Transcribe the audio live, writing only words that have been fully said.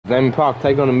Then Park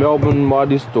take on the Melbourne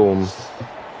Mighty Storm.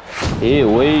 Here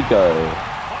we go.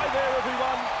 Hi there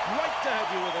everyone, great to have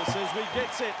you with us as we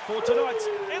get set for tonight's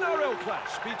NRL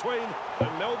clash between the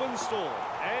Melbourne Storm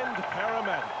and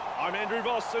Parramatta. I'm Andrew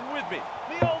Voss and with me,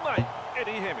 the old mate,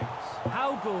 Eddie Hemmings.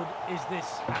 How good is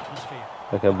this atmosphere?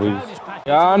 Okay, boys.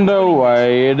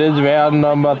 Underway. It is round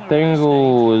number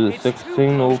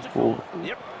 16 or 4.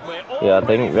 Yep, Yeah, I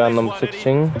think round number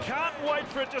 16. Can't wait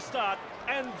for it to start,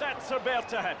 and that's about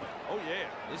to happen. Oh yeah,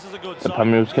 this is a good The sign.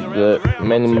 Panthers kept the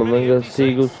Manny Malinga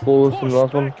Seagulls scoreless in the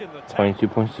last one. 22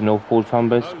 points to no full time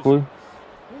basically.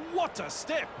 What a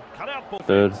step! Cut out ball.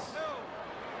 Third.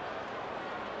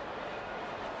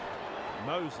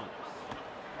 Moses.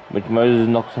 Which Moses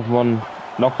knocks off one.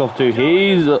 Knocked off two.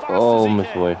 He's oh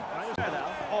missed away.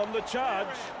 On the charge.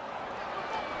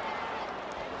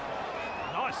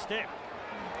 Nice step.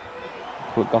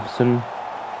 Quick Gusson.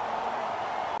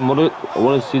 What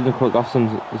a season Quick Gusson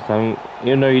is having.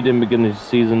 Even though he didn't begin his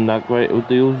season that great with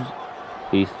the Eels,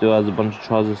 he still has a bunch of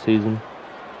tries this season.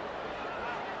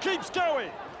 Keeps going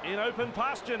in open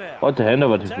pasture now. What the hand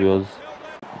over to Eels.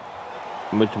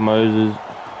 Mitch Moses.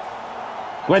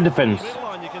 Great defense.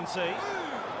 Midline you can see.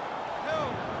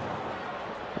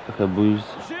 Okay, boys.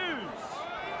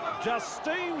 Just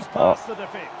steams past the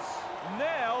defence.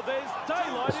 Now there's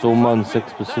daylight. Storm in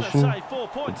 6th position.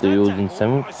 With the Eels in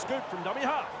 7th.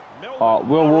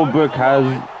 Will Warbrick has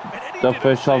the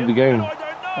first shot of the game.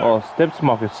 Oh, steps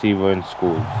Marcus Seaver and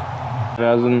scores.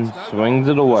 2000 swings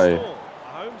it away.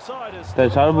 They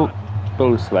tried to put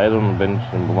Billy Slater on the bench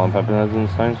and one Pepin has in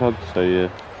the same side, so yeah.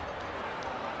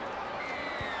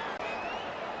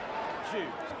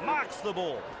 Marks the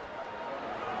ball.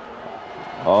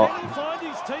 Oh, Can he find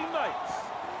his teammates?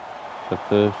 the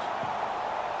first.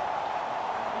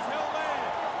 He's held there.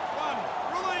 One.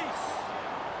 Release.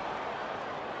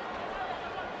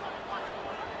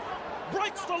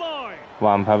 Breaks the line.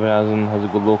 One Pepin has a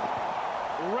good look.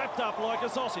 Wrapped up like a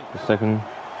sausage. The second.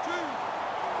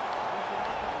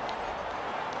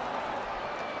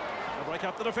 They'll break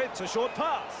up the defence. A short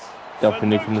pass.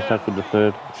 Definitely from the second to the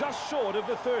third. Just short of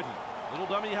the 30. Little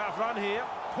dummy half run here.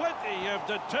 Plenty of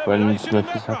determination. Brendan Smith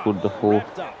has tackled the fourth.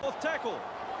 Fourth tackle.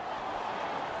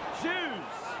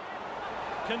 Hughes.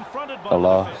 Confronted by The the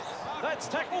last. defence. That's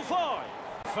tackle 5.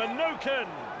 Finucane.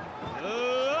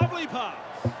 Lovely pass.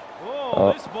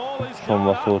 Oh, this ball is Sean going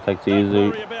Russell up. takes it Don't easy.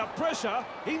 worry about pressure.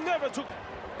 He never took.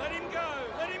 Let him go.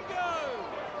 Let him go.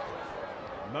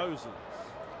 Moses.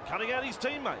 Cutting out his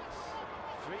teammates.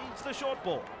 Feeds the short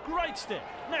ball. Great step.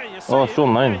 Now you see it.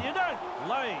 Sean Lane. Now you don't.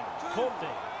 Lane. Caught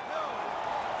there.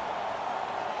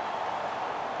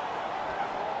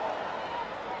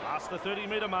 Past the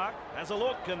 30-metre mark. Has a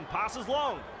look and passes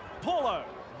long. Paulo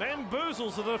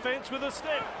bamboozles the defence with a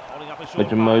step. Holding up a short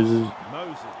pass. Moses.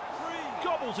 Moses.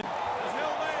 Gobbles it. He's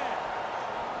held there.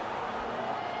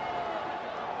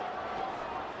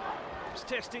 He's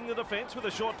testing the defence with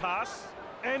a short pass.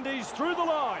 And he's through the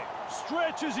line.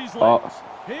 Stretches his legs.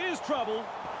 Here's trouble.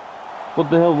 What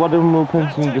the hell? What did Will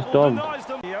Penson just done?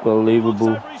 Unbelievable.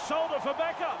 Looks over his shoulder for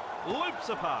backup. Loops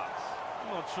a pass.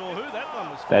 I'm not sure who that one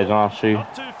was for. There's Archie.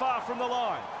 Not too far from the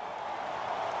line.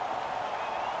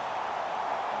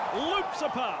 Loops a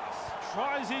pass.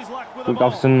 Tries his luck with a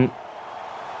ball. Gusson.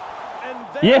 And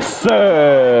Yes,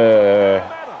 sir!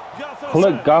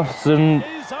 Clint Gusson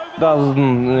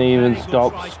doesn't even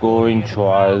stop scoring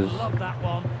tries.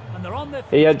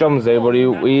 He had drums there, but he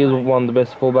is one of the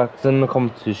best fullbacks in the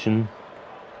competition.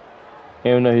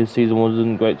 Even though his season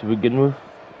wasn't great to begin with.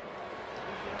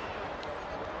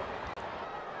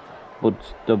 But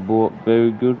the ball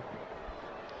very good.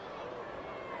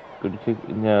 Good kick.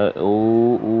 Yeah.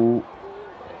 Oh.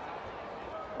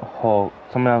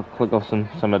 Somehow Clint Gusson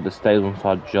somehow stays on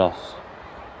side just.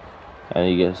 And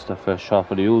he gets the first shot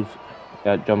for the Eels.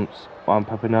 Out jumps on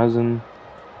Papinazan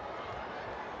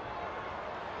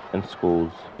and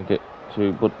scores. Okay,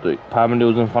 to put the Parramatta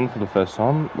Eels in front for the first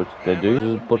time, which they do.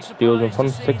 Just put the Eels in front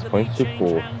 6 points to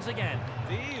 4.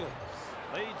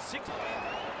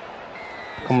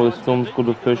 Come on, the Storm scored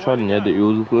the first shot, and yeah, the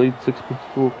Eels lead 6 points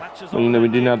to 4. Well, you know, we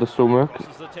do know how the Storm work.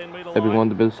 Every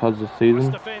one of the best sides this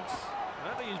season.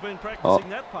 Oh,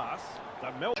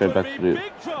 straight back to the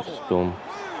Storm.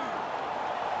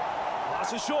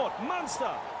 Pass is short. Munster.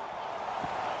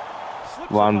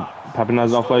 One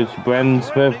Papinaz offloads to Brendan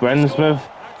Smith. Brendan Smith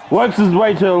works his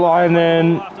way to the line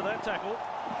and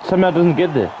somehow doesn't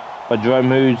get there. But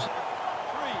Jerome Hughes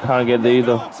can't get there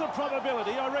either.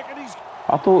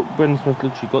 I thought Brendan Smith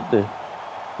literally got there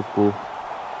before.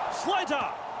 Slater.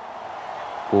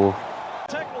 4.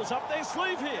 Tackles up their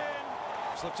sleeve here.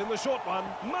 Slips in the short one.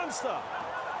 Munster.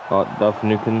 Duff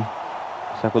Nukin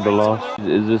tackle the last.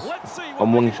 Is this a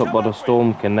warning shot by the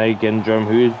Storm? Can they again? Jerome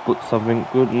Hughes put something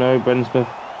good? No, Brendan Smith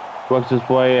works his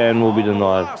way and will be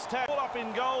denied. Up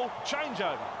in goal,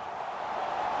 changeover.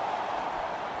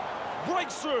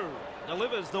 Breaks through,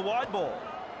 delivers the wide ball.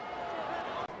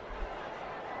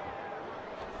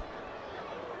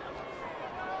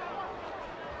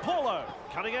 Paulo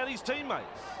cutting out his teammates.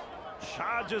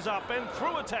 Charges up and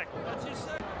through attack. That's his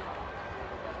second.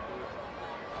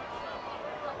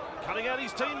 Cutting out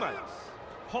his teammates.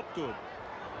 Hopgood.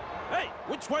 Hey,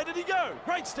 which way did he go?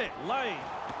 Great step. Lane.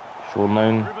 Sean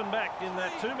Lane. Driven back in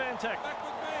that two-man tackle.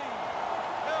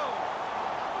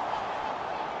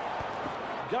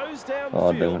 Goes down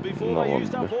the field before they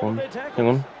used up all of their tackles. Hang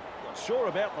on. Not sure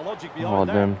about the logic behind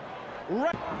that. Damn.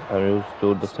 Ariel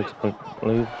still the 6-point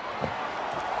lead.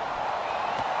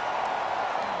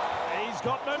 He's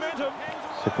got momentum.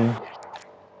 Second.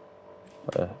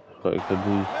 Got extra.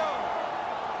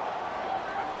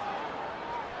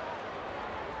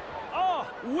 Oh,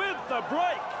 with the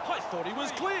break. I thought he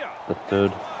was clear. The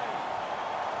third.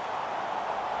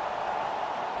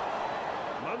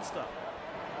 Munster.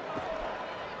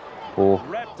 4.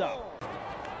 Wrapped up.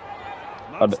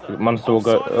 Munster will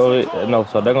go. Oh, no,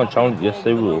 so they're going to challenge. Yes,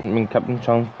 they will. I mean, captain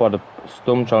challenged by the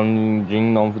Storm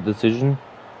challenging on for decision.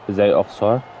 Is they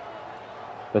offside?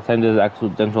 They're saying there's actual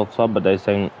dental offside, but they're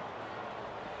saying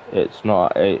it's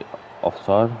not a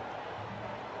offside.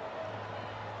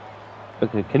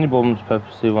 Okay, Kenny Bourne's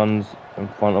purposely runs in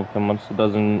front of him. Munster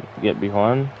doesn't get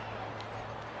behind,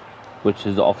 which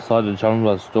is offside. The challenge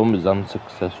by the Storm is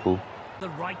unsuccessful. The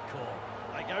right call.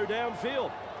 They go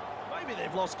downfield. Maybe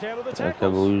they've lost count of the tackles.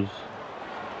 Cowboys.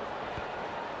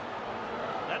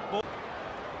 That ball.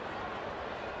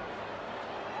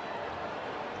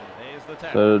 There's the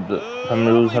tackle. So the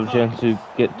Eels have a chance to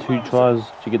get 2 tries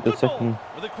to get the second.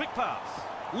 With a quick pass.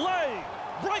 Lane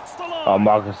breaks the line. Oh,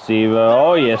 Marcus Seaver.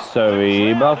 Oh, yes,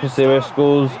 sorry. Marcus Seaver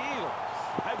scores. The Eels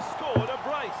have scored a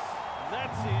brace.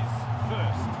 That's his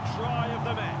first try of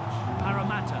the match.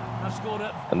 Parramatta have scored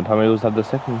it. And the Eels have the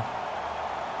second.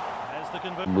 As the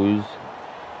conversion. Blues.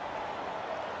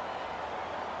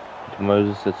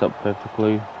 Moses sets up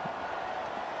perfectly.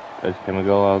 Goes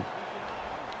Kamigoa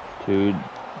to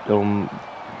Dom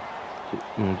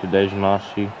to Dejan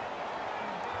Archie.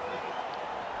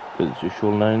 Goes to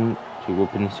Sean Lane to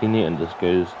Whoopin Senior and this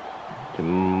goes to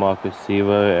Marcus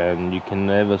Seaver, and you can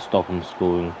never stop him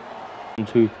scoring.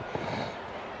 2.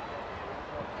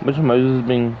 Mitchell Moses has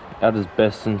been at his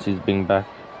best since he's been back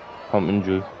from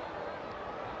injury.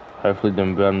 Hopefully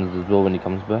Dan Brown is as well when he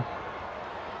comes back.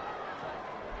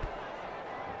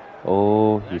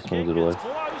 Oh, he swings it away.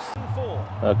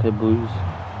 Okay, Blues.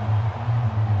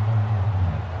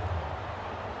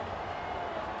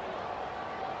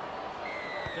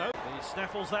 He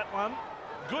snaffles that one.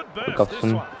 Good burst Gustafson.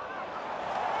 this one.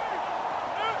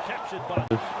 Captured by.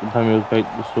 The Eels beat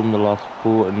the Storm the last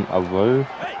 4 in a row.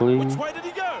 Hey, which way did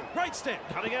he go? Great step,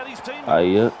 cutting out his team.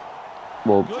 Yeah.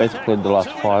 Well, basically the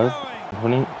last 5.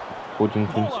 20, 14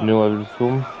 points to 0 over the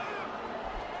Storm.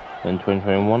 In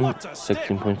 2021,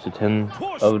 16 points to 10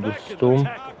 over the Storm.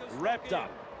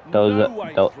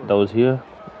 That was here.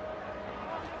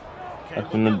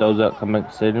 Actually, no, that was at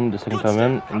Comeback Stadium the second time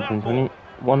in 2021.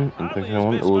 In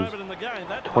 2021, it was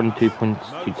 22 points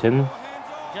to 10.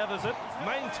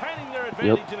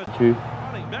 Yep,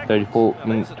 34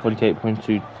 minutes, 28 points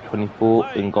to 24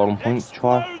 in Golden Point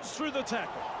try.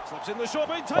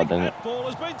 Oh, dang it.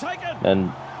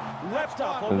 And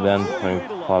we ran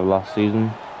 25 last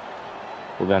season.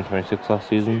 We ran 26 last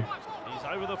season.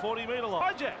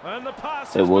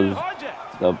 It was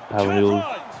the Power Eels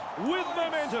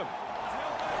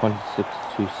 26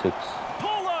 to 6.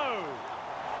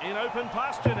 In open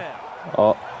pasture now.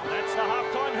 Oh. That's the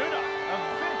halftime hooter.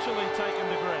 Eventually taken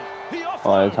to ground.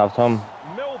 Oh, it's halftime.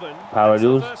 Power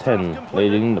Eels 10,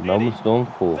 leading the Melbourne Storm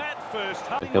 4. That first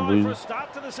half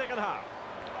start to the second half.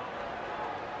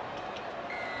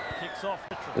 Kicks off.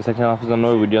 The second half is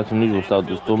underway with Justin News will start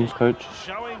the Storm's coach.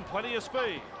 Showing plenty of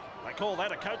speed. They call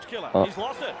that a coach killer. He's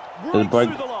lost it. There's a break.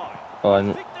 Through the line. Oh,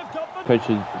 and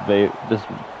coaches,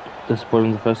 this point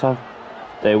in the first half,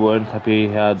 they weren't happy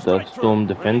how the Storm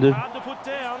defended.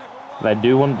 They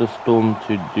do want the Storm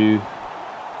to do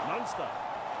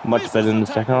much better in the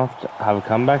second half, to have a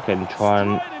comeback and try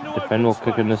and defend or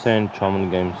kick in the sand, try and win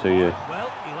the game. So yeah,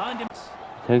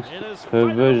 takes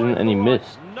conversion and he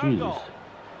missed. Jesus.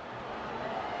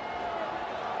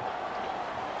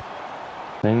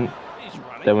 Then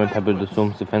they weren't happy with the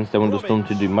Storm's defense. They want the Storm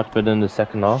to do much better in the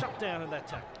second half.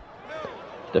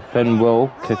 Defend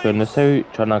well, kick unnecessary,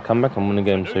 try and come back and win the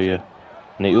game. So yeah,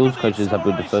 and the Eels coach is happy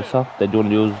with the first half. They do want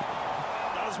the Eels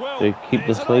does well. So keep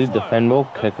the lead, defend well,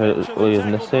 kick it early as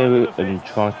necessary, and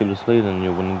try and keep the lead, and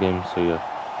you'll win the game. So yeah.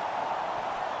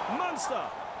 Munster.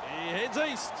 He heads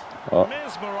east. Oh.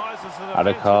 Mesmerises the Out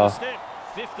of defence car. with a step.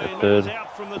 15 Third. metres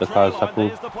out from the The try car's line. tackled.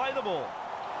 There's the play the ball.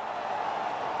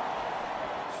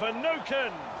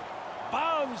 Finucane.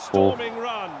 Barnstorming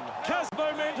run. Cast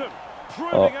momentum.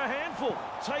 Proving a handful.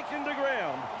 Taken to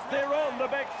ground. They're on the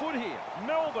back foot here.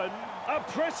 Melbourne are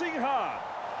pressing hard.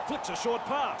 Flicks a short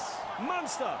pass.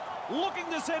 Munster looking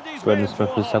to send his Brendan man Smith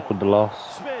to a was hole. tackled the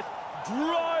last. Smith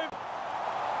drive.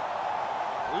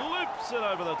 Loops it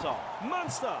over the top.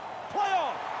 Munster. Play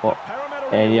on. What?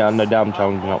 Parramatta And yeah, no Eels doubt I'm are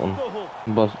challenging that off one. the hook.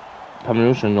 But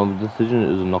termination of the decision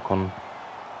is a knock on.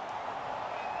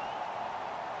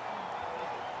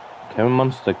 Kevin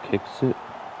Munster kicks it.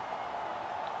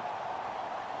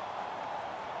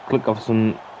 Click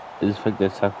Offson is fake their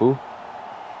tackle.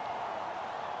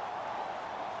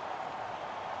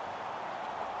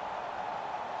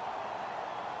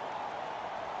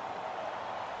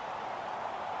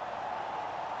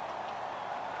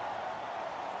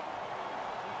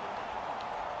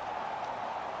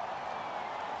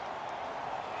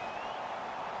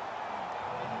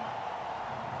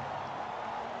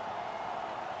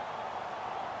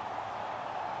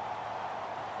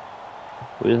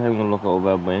 We're just having a look at all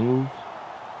our Bengals.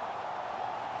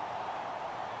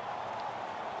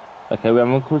 Okay, we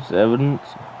haven't close evidence.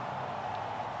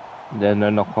 There's no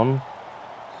knock on.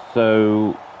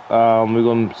 So we're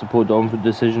going to support the on-field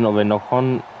decision of a knock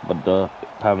on, but the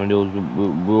Parramatta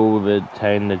will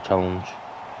retain the challenge.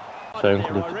 So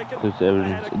includes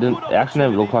evidence. It actually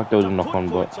never looked like there was a knock on,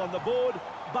 but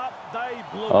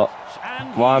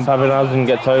Ryan Pappenhausen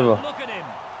gets over.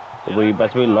 We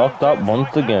better be locked up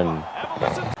once again.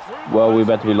 Well, we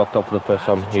better be locked up for the first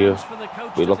time here.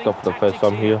 We locked up for the first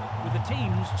time here.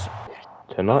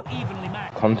 Tonight,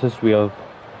 contest we have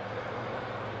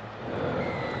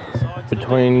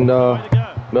between the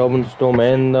Melbourne Storm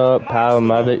and the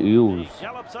Parramatta Eels.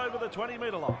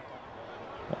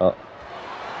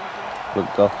 Luke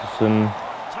Gustafson,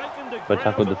 we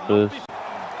tackled the first.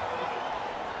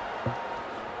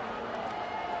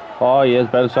 Oh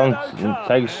yes, better song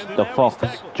takes the Fox.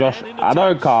 Josh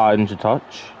Adokar into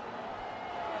touch.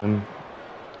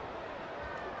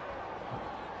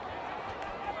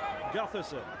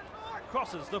 Gutherson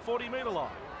crosses the 40-metre line.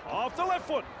 Off the left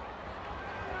foot.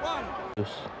 Yes.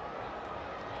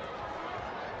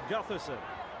 Gutherson.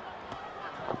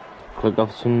 Click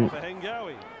Gutherson. For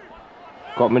Hengawi.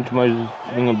 Got Mitch Moses.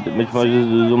 Mitch Moses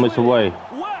is almost away.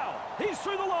 Wow, he's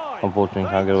through the line. Unfortunately,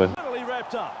 can't get away. Finally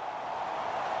wrapped up.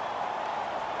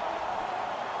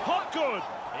 Hot good.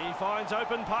 He finds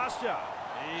open pasture.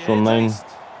 Sean Lane.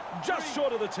 Just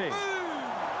short of the 10.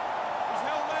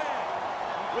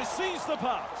 Receives the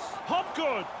pass.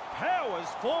 Hopgood powers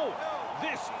forward.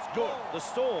 This is good. The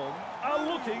Storm are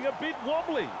looking a bit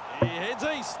wobbly. He heads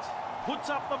east. Puts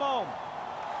up the bomb.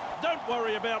 Don't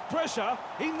worry about pressure.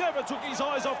 He never took his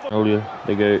eyes off the... Earlier,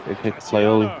 they go a kick play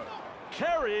early.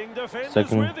 Carrying defenders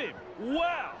Second. with him.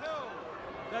 Wow.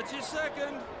 That's his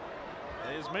second.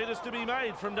 There's meters to be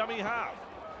made from dummy half.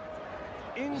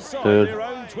 Inside Third. their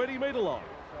own 20-metre line.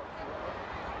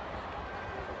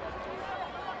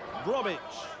 Bromwich.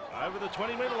 Over the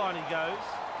 20-metre line he goes.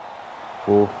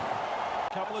 4.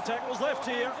 Couple of tackles left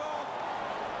here.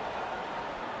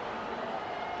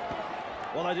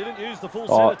 Well, they didn't use the full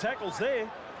set of tackles there.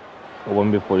 It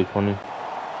won't be 40-20.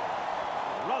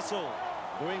 Russell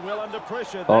doing well under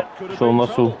pressure. That could have Sean been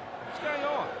Russell. trouble. What's going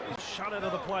on? He's shut out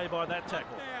of the play by that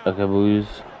tackle. Okay, boys.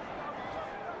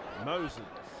 Moses.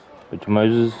 Which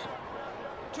Moses.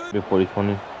 Be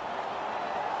 40-20.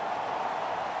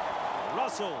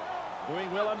 Russell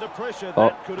doing well under pressure.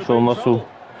 That could have Sean been Russell. trouble.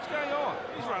 What's going on?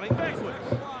 He's running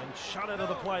backwards. And shut out of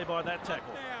the play by that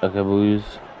tackle. Okay, boys.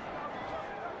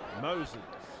 Moses.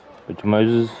 Which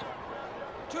Moses.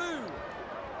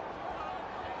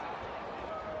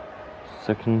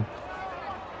 Second.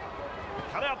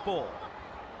 Cut out ball.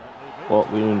 Well,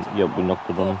 we knocked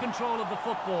it on. Control of the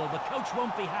football. The coach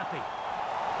won't be happy.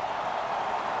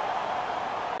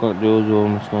 Got deals,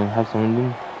 I'm just going to have some of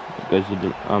them. It goes to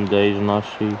the days and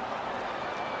Ashley.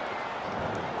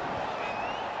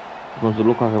 It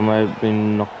looked like I may have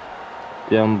been knocked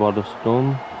down by the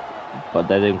Storm, but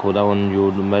they didn't call that one, you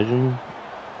would imagine.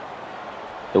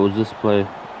 It was this play.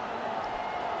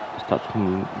 Just touch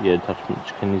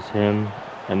Mitch Kenny's hand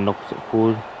and knocks it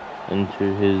forward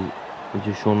into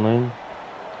Sean Lane.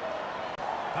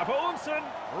 Pappenhausen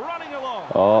running along.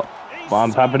 Oh,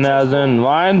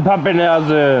 Ryan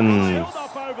Pappenhausen.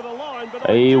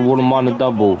 He wouldn't mind a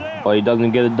double, but he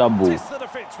doesn't get a double. The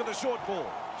defense with a short ball.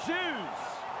 Hughes.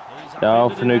 He's Now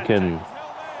defended in that Finucane. tackle.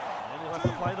 And he'll have to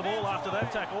play the ball after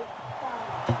that tackle.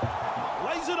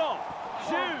 Lays it off.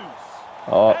 Hughes.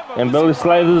 Oh, and Billy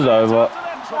Slater's over.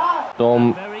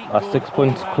 Storm Very are good 6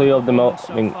 points all-round clear of the performance so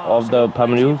far. of the Still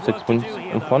Palmer Eels, plenty of 6 work to points do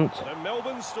here, in though. front. The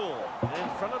Melbourne Storm. In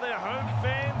front of their home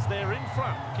fans, they're in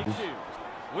front. Kick Hughes.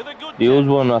 With a good The Eels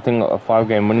tackle. won, I think, a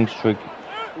 5-game winning streak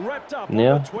Wrapped up on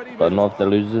near, the 20 but not minutes. if they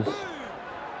lose this.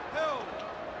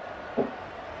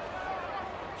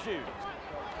 Hughes.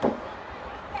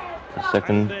 The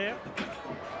second, There.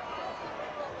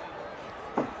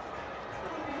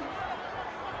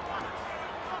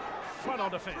 Front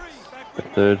on defence. the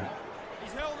third,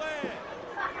 He's held there.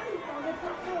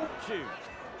 Hughes.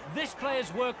 This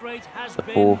player's work rate has The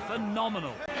been fourth.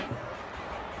 phenomenal.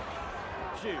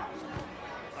 Hughes.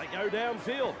 They go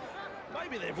downfield.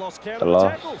 Maybe they've lost count the of the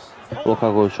last. tackles. Look,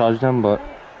 I'll go charge them, but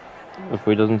if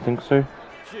he doesn't think so.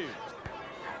 Hughes.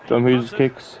 John Hughes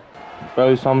kicks.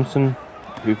 Barry Thompson,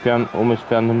 who almost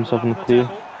found himself in the clear.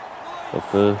 The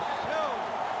first.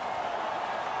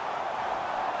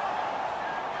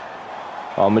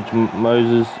 Mitch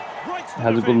Moses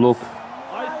has a good look.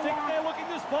 I think they're looking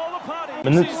to spoil the party.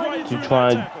 Minutes to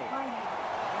try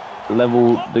and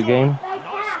level the game.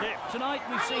 Nice step. Tonight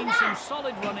we've seen some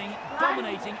solid running,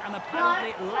 dominating an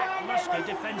apparently lacklustre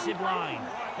defensive line.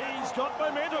 He's got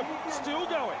momentum. Still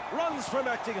going. Runs from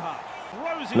acting hard.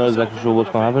 Throws Not himself exactly into sure what's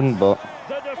the going to happen, defence.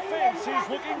 but The defence is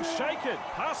looking shaken.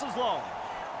 Passes long.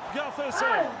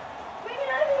 Gutherson.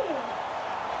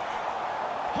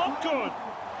 Hopgood.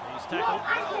 He's tackled.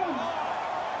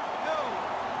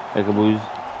 Ekaboos.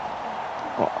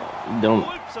 Don't.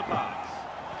 Loops a pass.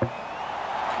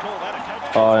 Call that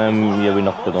a coach. Yeah, we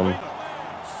knocked it on.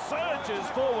 Surges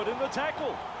forward in the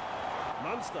tackle.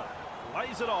 Munster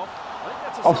lays it off. I think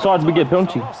that's a Offside, we get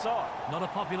penalty. offside. Not a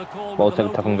popular call. Well, with the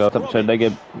take a tap and go locals. up,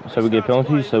 so we get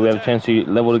penalties, so we have a chance to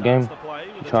level the game. Starts the play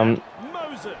with Try and attack.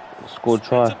 Moses score a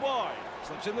try. spins it wide.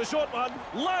 Slips in the short one.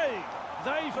 Lay.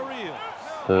 They for Eels.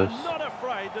 First. Not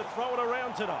afraid to throw it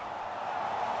around tonight.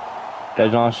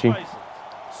 Dejanshi.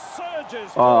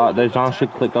 Surges Dejanshi,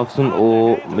 Click Gutherson,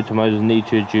 or Mitchell Moses need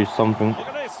to do something. Look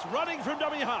at this, running from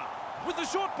dummy half with the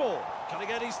short ball,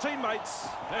 cutting out his teammates.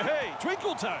 Hey,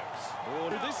 twinkle toes. Or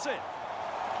to this set.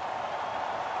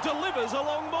 Delivers a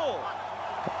long ball.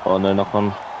 Oh no, knock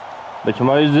on. Mitchell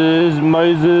Moses.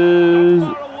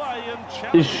 Far away and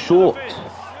challenging is short. the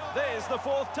defence. There's the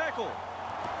fourth tackle.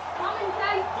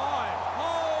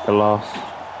 The last.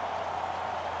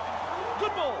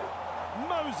 Good ball.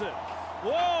 Moses.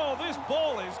 Whoa, this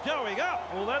ball is going up.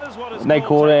 Well, that is what is They called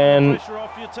called it taking the and pressure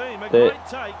off your team. A the great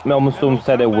take. Melbourne And Storm we'll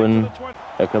said they come back to win. the 20.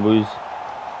 Ekaboos.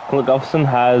 Click Gutherson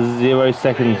has 0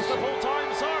 seconds. There's the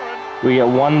full-time siren. We get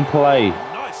one play.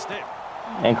 Nice step.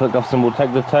 And Click Gutherson will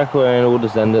take the tackle and we'll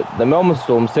just end it. The Melbourne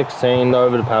Storm 16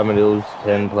 over the Palmer Eels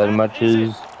 10 played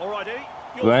matches. All right, Eddie,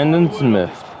 your Brandon final word on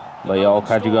Smith. this. But yeah, I'll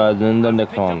catch you guys in the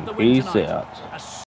next one. Peace out.